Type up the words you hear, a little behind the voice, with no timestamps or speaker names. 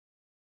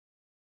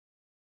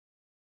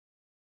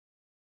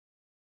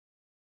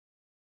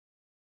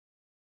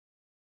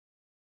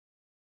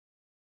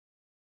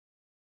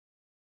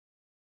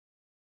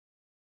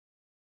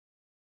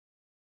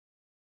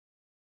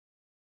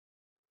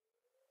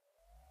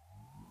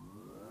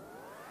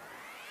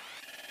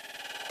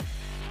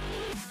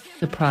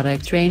The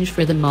product range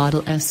for the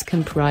Model S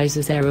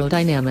comprises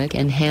aerodynamic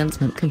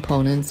enhancement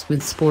components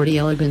with Sporty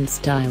Elegant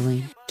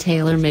Styling,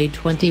 tailor-made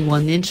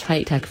 21-inch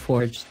high-tech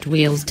forged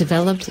wheels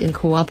developed in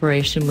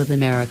cooperation with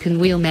American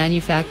wheel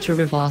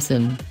manufacturer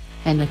Vossen,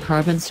 and a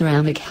carbon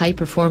ceramic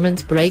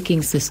high-performance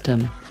braking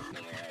system.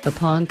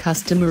 Upon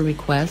customer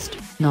request,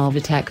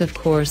 Novitec of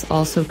course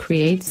also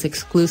creates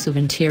exclusive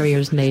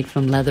interiors made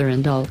from leather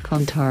and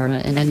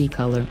Alcantara in any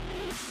color.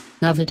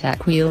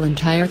 Novitec wheel and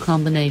tire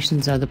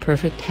combinations are the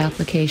perfect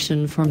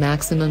application for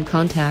maximum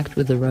contact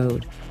with the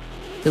road.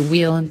 The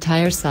wheel and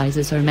tire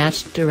sizes are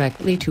matched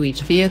directly to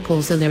each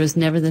vehicle, so there is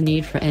never the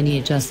need for any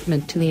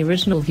adjustment to the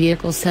original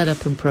vehicle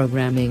setup and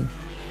programming.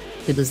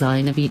 The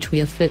design of each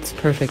wheel fits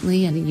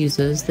perfectly and it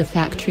uses the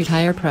factory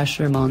tire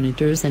pressure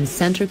monitors and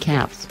center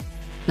caps.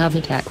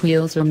 Novitec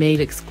wheels are made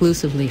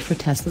exclusively for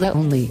Tesla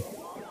only.